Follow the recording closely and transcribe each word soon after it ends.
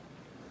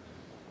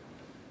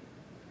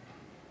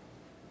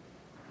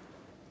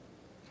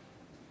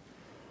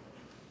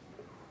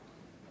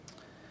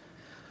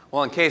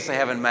Well, in case I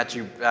haven't met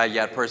you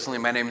yet personally,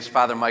 my name is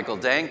Father Michael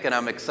Denk, and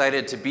I'm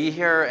excited to be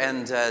here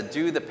and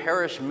do the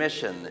parish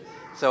mission.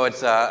 So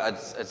it's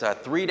a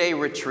 3-day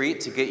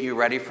retreat to get you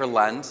ready for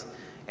Lent,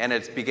 and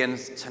it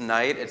begins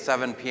tonight at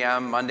 7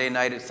 p.m., Monday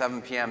night at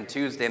 7 p.m.,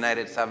 Tuesday night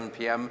at 7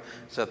 p.m.,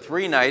 so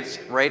 3 nights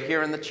right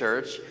here in the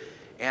church.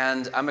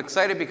 And I'm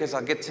excited because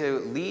I'll get to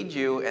lead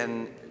you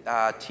and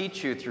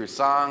teach you through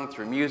song,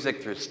 through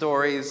music, through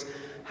stories,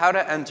 how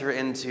to enter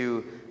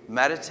into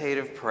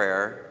meditative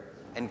prayer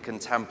and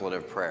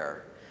contemplative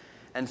prayer.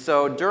 And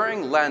so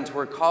during Lent,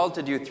 we're called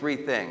to do 3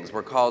 things.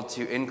 We're called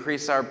to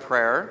increase our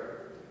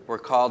prayer, we're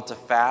called to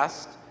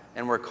fast,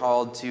 and we're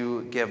called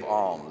to give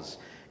alms.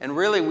 And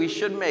really, we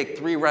should make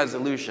 3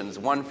 resolutions,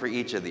 one for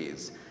each of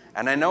these.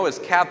 And I know as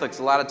Catholics,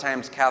 a lot of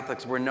times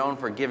Catholics, we're known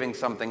for giving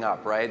something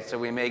up, right? So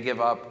we may give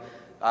up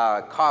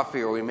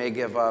coffee, or we may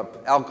give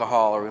up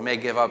alcohol, or we may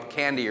give up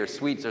candy or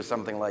sweets or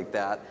something like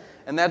that.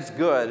 And that's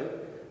good,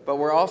 but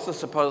we're also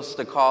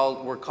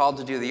we're called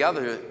to do the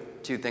other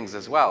 2 things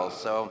as well.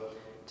 So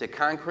to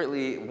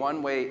concretely,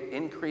 one way,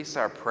 increase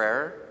our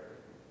prayer,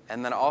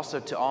 and then also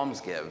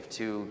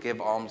to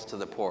give alms to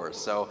the poor.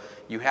 So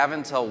you have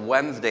until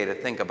Wednesday to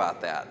think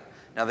about that.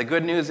 Now the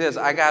good news is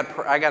I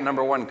got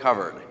number 1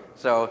 covered.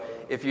 So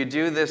if you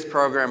do this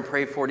program,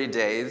 Pray 40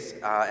 Days,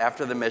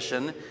 after the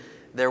mission,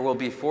 there will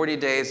be 40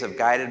 days of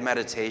guided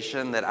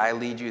meditation that I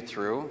lead you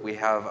through. We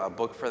have a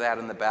book for that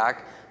in the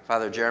back.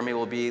 Father Jeremy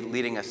will be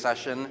leading a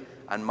session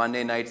on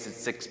Monday nights at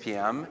 6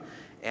 p.m.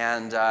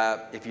 And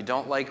if you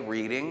don't like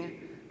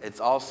reading, it's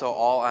also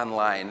all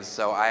online.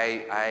 So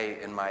I,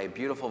 in my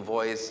beautiful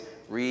voice,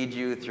 read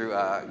you through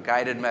a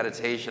guided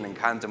meditation and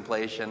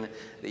contemplation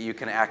that you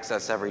can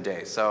access every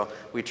day. So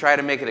we try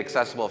to make it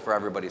accessible for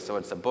everybody. So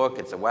it's a book,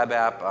 it's a web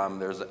app,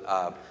 there's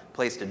a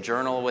place to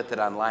journal with it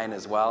online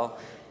as well.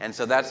 And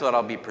so that's what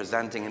I'll be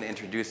presenting and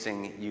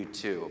introducing you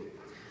to.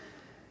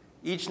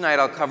 Each night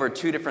I'll cover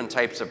 2 different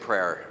types of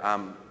prayer.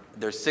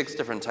 There's 6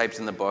 different types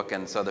in the book,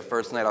 and so the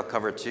first night I'll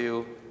cover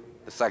 2,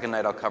 the second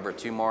night I'll cover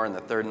 2 more, and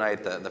the third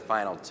night the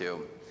final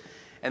 2.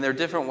 And there are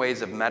different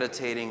ways of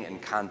meditating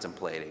and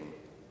contemplating.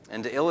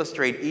 And to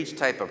illustrate each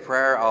type of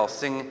prayer, I'll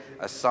sing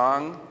a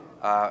song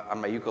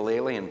on my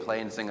ukulele and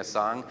play and sing a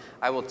song.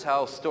 I will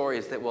tell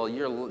stories that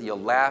you'll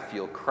laugh,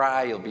 you'll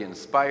cry, you'll be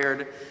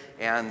inspired,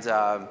 and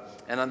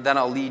then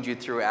I'll lead you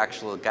through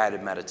actual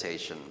guided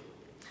meditation.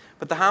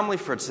 But the homily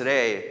for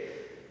today,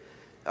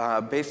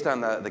 based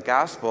on the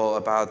gospel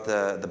about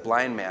the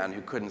blind man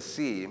who couldn't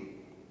see,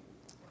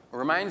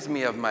 reminds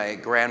me of my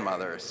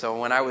grandmother. So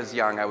when I was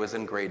young, I was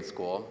in grade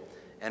school,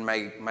 and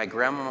my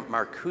grandma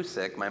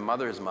Markusik, my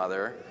mother's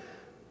mother,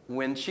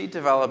 when she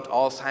developed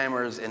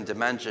Alzheimer's and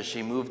dementia,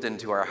 she moved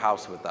into our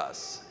house with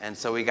us. And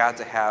so we got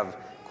to have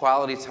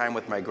quality time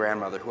with my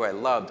grandmother, who I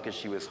loved because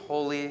she was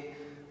holy,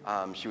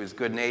 she was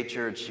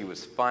good-natured, she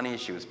was funny,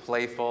 she was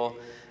playful,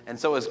 and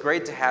so it was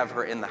great to have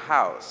her in the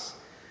house.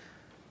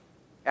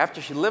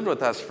 After she lived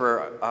with us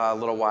for a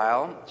little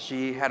while,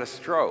 she had a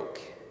stroke.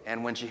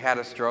 And when she had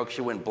a stroke,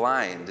 she went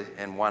blind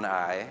in one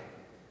eye.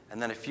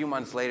 And then a few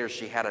months later,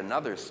 she had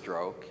another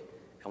stroke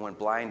and went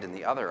blind in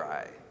the other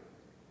eye.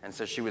 And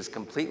so she was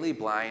completely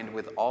blind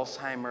with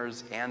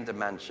Alzheimer's and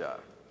dementia.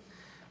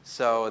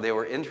 So they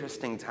were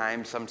interesting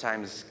times,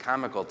 sometimes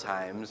comical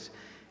times.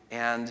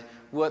 And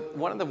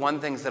one of the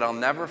things that I'll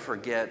never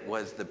forget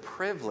was the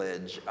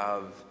privilege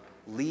of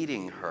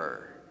leading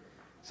her.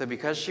 So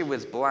because she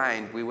was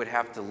blind, we would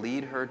have to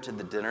lead her to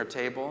the dinner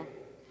table.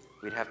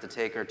 We'd have to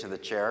take her to the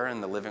chair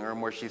in the living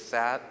room where she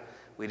sat.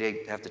 We'd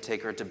have to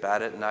take her to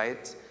bed at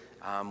night.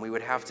 We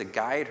would have to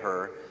guide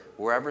her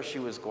wherever she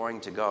was going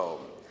to go.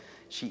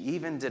 She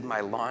even did my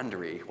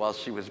laundry while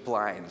she was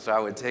blind. So I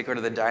would take her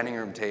to the dining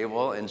room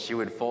table and she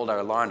would fold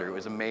our laundry. It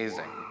was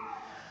amazing.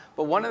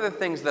 But one of the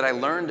things that I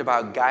learned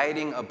about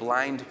guiding a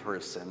blind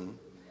person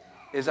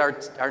is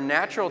our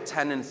natural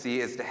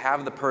tendency is to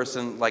have the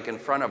person like in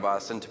front of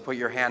us and to put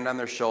your hand on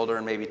their shoulder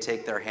and maybe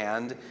take their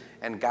hand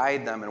and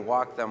guide them and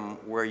walk them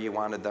where you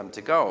wanted them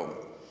to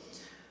go.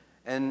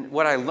 And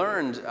what I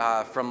learned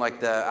from like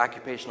the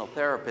occupational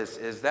therapist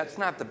is that's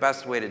not the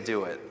best way to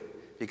do it.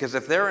 Because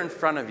if they're in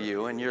front of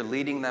you and you're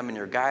leading them and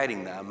you're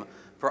guiding them,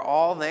 for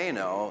all they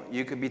know,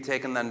 you could be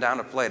taking them down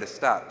a flight of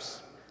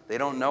steps. They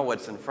don't know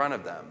what's in front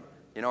of them,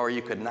 or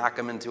you could knock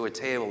them into a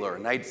table or a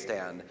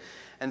nightstand.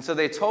 And so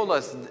they told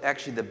us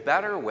actually the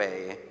better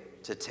way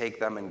to take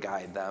them and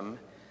guide them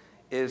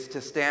is to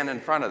stand in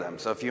front of them.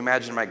 So if you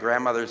imagine my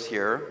grandmother's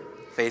here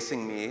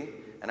facing me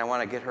and I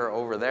want to get her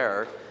over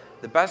there,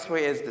 the best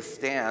way is to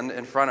stand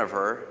in front of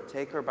her,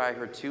 take her by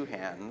her 2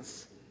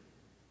 hands,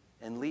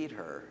 and lead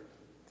her.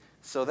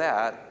 So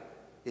that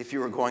if you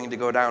were going to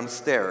go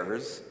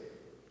downstairs,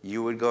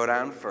 you would go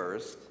down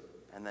first,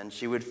 and then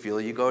she would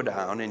feel you go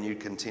down and you'd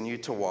continue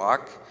to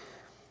walk.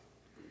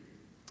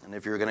 And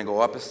if you're going to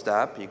go up a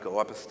step, you go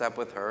up a step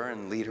with her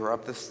and lead her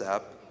up the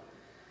step.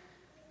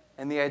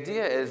 And the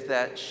idea is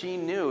that she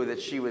knew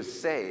that she was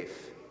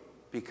safe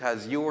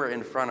because you were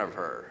in front of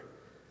her.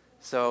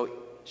 So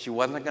she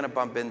wasn't going to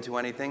bump into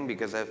anything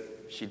because if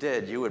she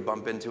did, you would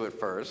bump into it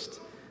first.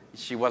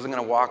 She wasn't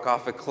going to walk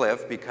off a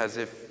cliff, because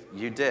if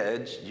you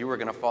did, you were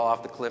going to fall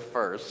off the cliff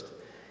first.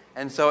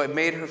 And so it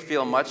made her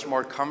feel much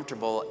more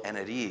comfortable and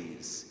at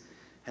ease.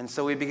 And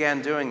so we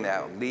began doing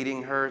that,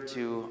 leading her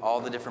to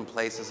all the different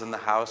places in the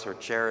house, her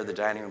chair, the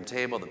dining room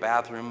table, the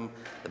bathroom,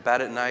 the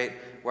bed at night,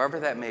 wherever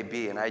that may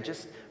be. And I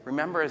just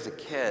remember as a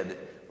kid,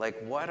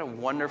 like, what a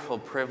wonderful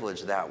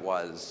privilege that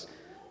was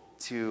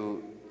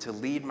to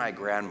lead my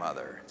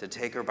grandmother, to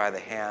take her by the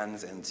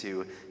hands and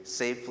to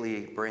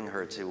safely bring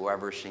her to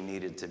wherever she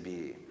needed to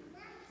be.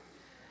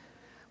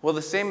 Well,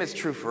 the same is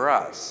true for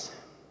us.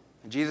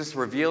 Jesus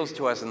reveals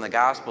to us in the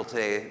gospel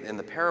today, in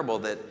the parable,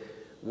 that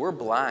we're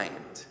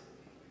blind.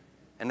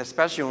 And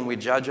especially when we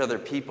judge other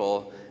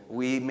people,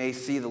 we may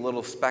see the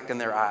little speck in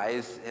their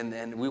eyes,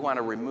 and we want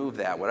to remove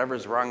that.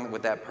 Whatever's wrong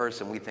with that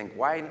person, we think,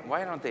 why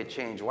don't they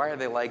change? Why are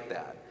they like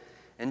that?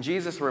 And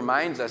Jesus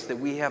reminds us that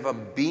we have a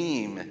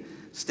beam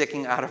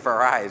sticking out of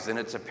our eyes, and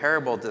it's a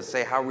parable to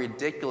say how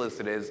ridiculous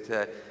it is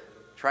to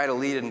try to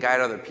lead and guide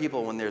other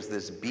people when there's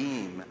this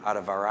beam out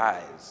of our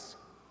eyes.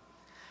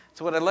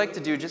 So what I'd like to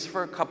do just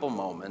for a couple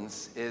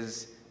moments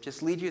is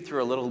just lead you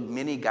through a little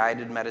mini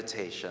guided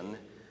meditation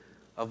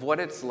of what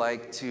it's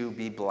like to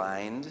be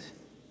blind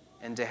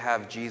and to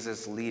have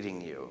Jesus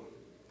leading you.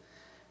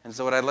 And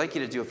so what I'd like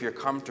you to do, if you're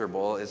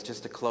comfortable, is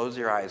just to close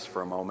your eyes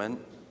for a moment.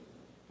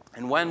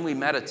 And when we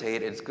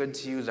meditate, it's good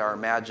to use our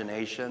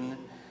imagination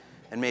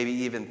and maybe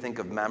even think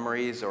of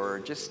memories or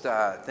just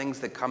things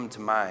that come to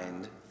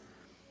mind.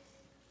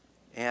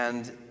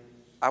 And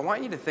I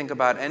want you to think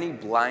about any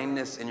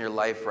blindness in your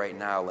life right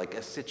now, like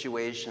a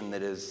situation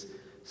that is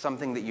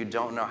something that you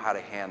don't know how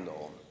to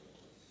handle.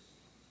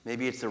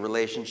 Maybe it's a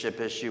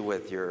relationship issue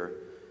with your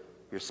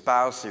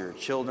spouse or your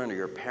children or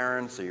your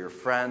parents or your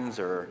friends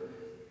or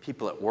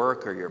people at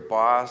work or your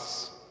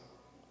boss.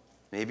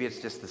 Maybe it's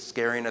just the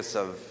scariness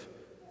of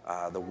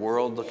the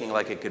world looking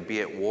like it could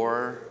be at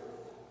war.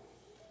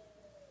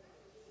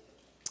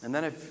 And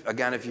then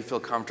if you feel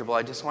comfortable,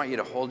 I just want you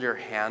to hold your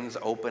hands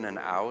open and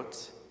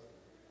out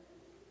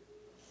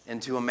and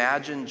to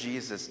imagine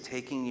Jesus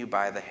taking you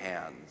by the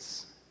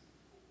hands.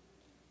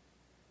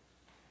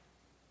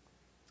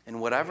 And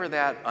whatever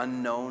that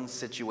unknown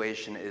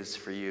situation is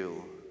for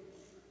you,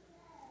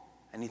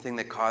 anything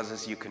that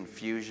causes you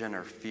confusion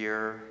or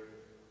fear,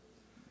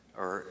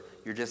 or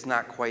you're just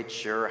not quite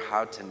sure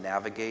how to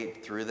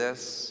navigate through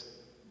this,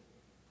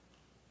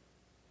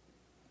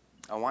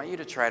 I want you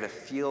to try to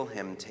feel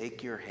him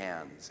take your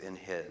hands in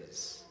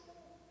his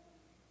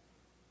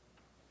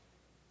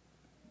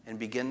and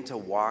begin to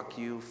walk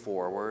you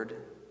forward.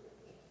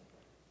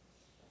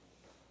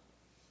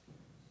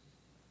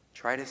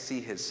 Try to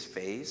see his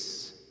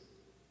face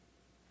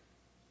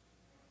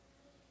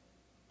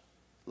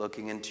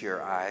looking into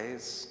your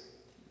eyes.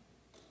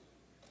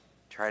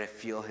 Try to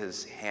feel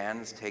his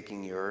hands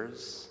taking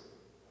yours.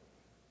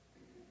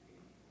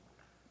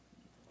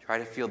 Try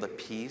to feel the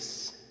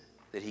peace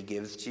that he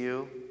gives to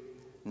you,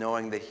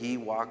 knowing that he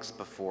walks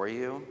before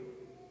you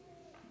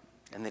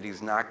and that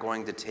he's not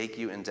going to take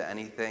you into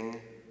anything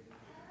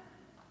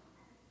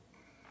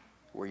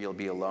where you'll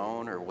be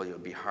alone or where you'll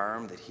be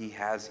harmed, that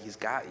he's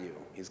got you.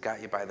 He's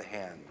got you by the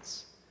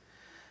hands.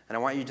 And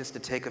I want you just to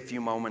take a few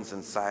moments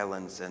in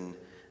silence and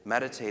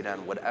meditate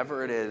on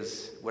whatever it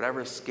is,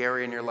 whatever's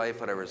scary in your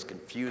life, whatever's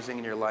confusing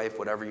in your life,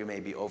 whatever you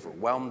may be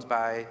overwhelmed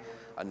by,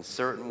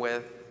 uncertain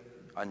with,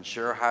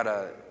 unsure how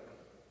to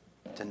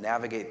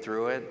navigate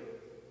through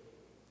it.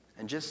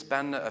 And just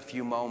spend a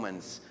few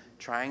moments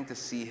trying to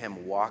see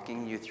him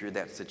walking you through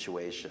that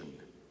situation.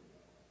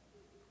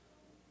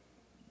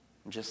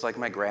 And just like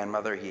my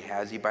grandmother, he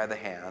has you by the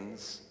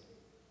hands,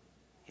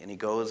 and he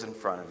goes in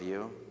front of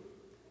you.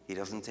 He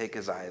doesn't take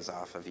his eyes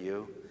off of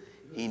you.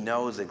 He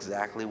knows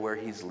exactly where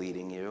he's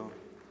leading you.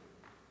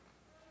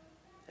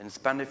 And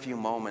spend a few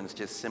moments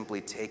just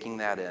simply taking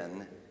that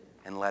in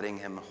and letting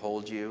him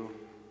hold you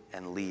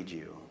and lead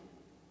you.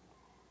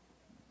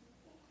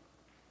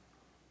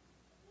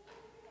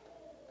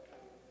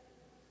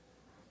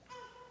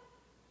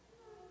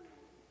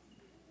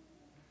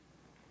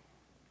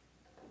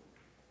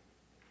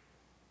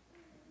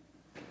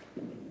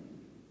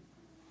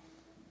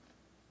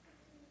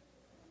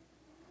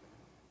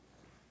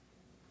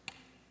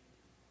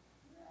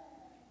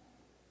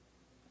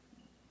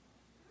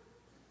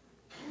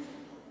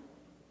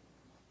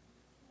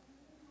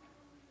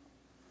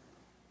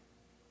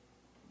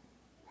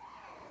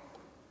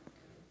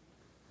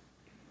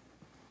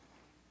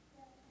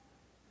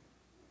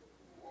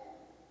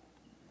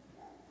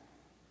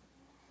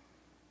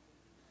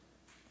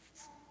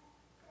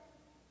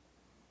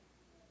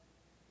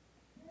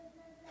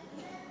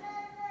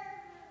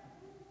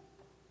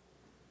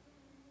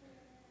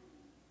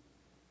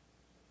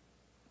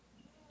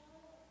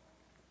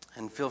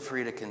 And feel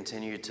free to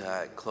continue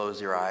to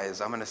close your eyes.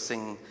 I'm going to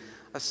sing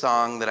a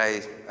song that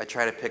I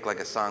try to pick like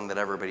a song that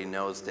everybody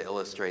knows to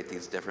illustrate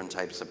these different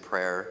types of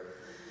prayer.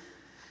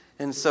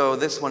 And so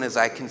this one is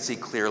I Can See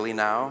Clearly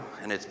Now,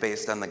 and it's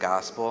based on the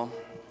gospel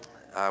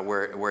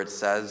where it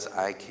says,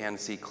 I can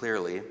see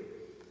clearly.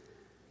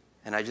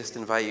 And I just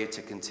invite you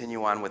to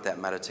continue on with that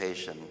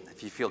meditation.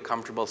 If you feel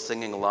comfortable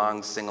singing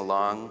along, sing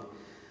along.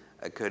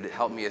 It could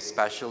help me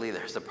especially.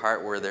 There's a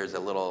part where there's a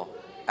little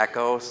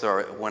echo,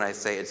 so when I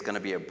say it's going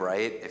to be a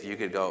bright, if you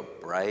could go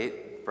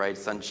bright, bright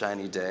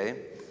sunshiny day,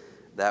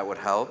 that would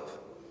help.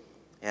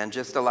 And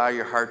just allow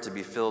your heart to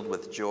be filled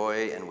with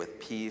joy and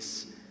with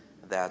peace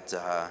that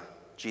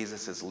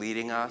Jesus is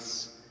leading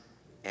us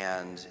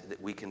and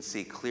that we can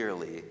see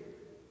clearly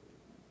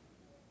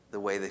the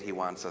way that he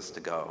wants us to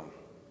go.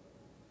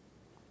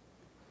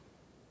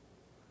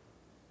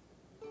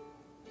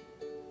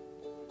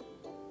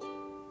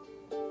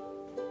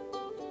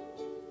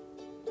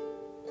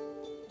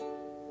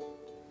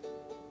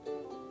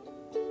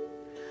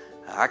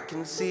 I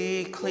can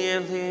see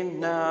clearly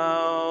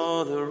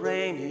now the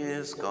rain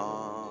is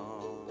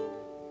gone.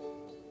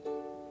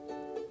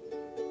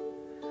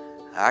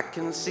 I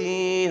can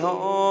see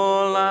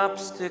all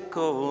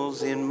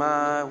obstacles in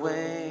my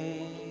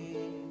way.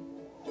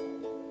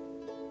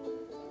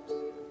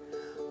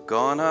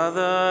 Gone are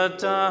the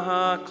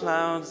dark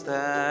clouds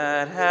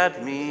that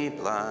had me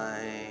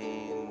blind.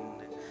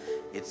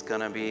 It's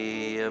gonna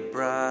be a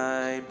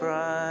bright,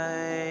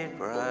 bright,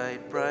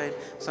 bright, bright,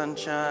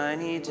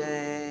 sunshiny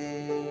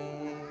day.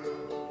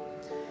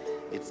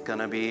 It's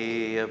gonna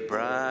be a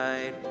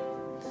bright,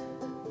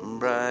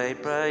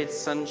 bright, bright,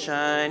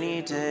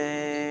 sunshiny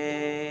day.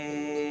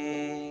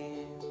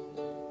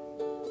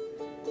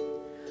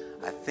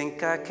 I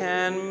think I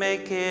can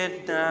make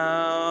it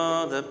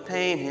now, the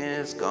pain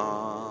is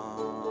gone.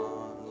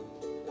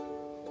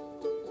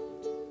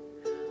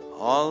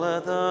 All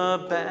of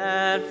the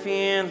bad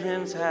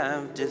feelings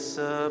have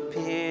disappeared.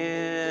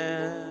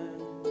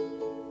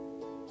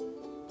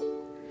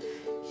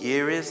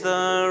 Here is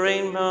the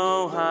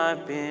rainbow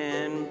I've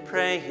been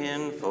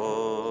praying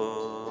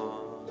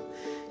for.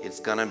 It's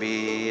gonna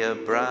be a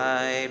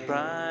bright,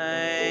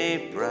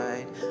 bright,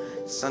 bright,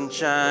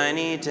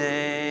 sunshiny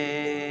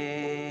day.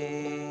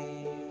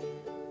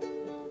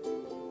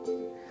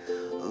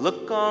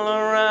 Look all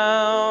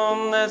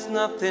around, there's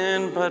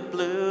nothing but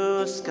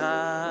blue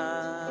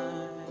skies.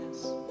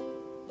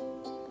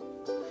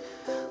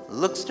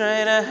 Look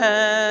straight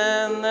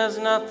ahead, there's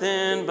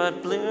nothing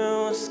but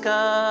blue skies.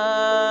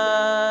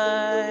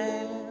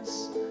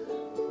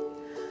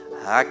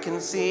 I can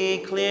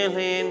see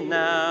clearly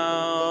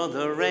now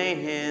the rain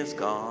is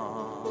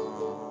gone.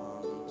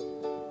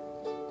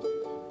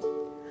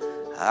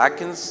 I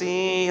can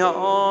see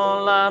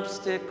all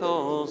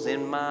obstacles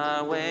in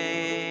my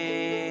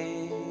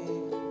way.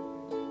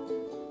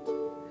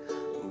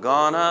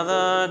 Gone are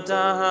the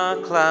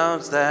dark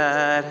clouds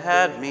that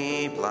had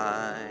me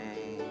blind.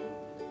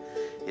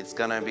 It's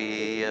gonna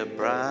be a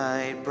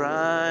bright,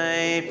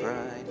 bright,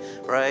 bright,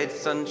 bright,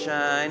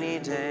 sunshiny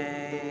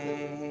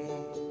day.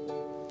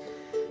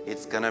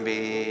 It's gonna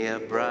be a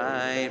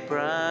bright,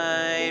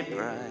 bright,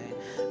 bright,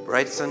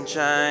 bright,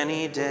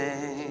 sunshiny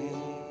day.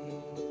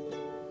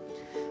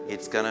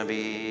 It's gonna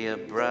be a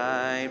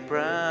bright,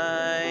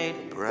 bright,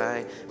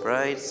 bright,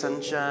 bright,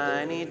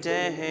 sunshiny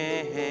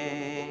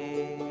day.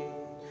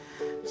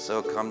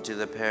 So come to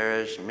the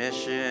parish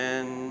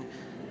mission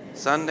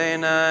Sunday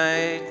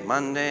night,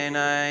 Monday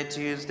night,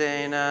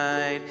 Tuesday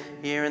night,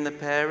 here in the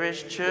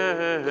parish church.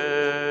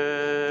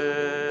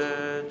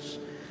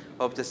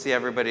 Hope to see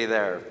everybody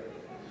there.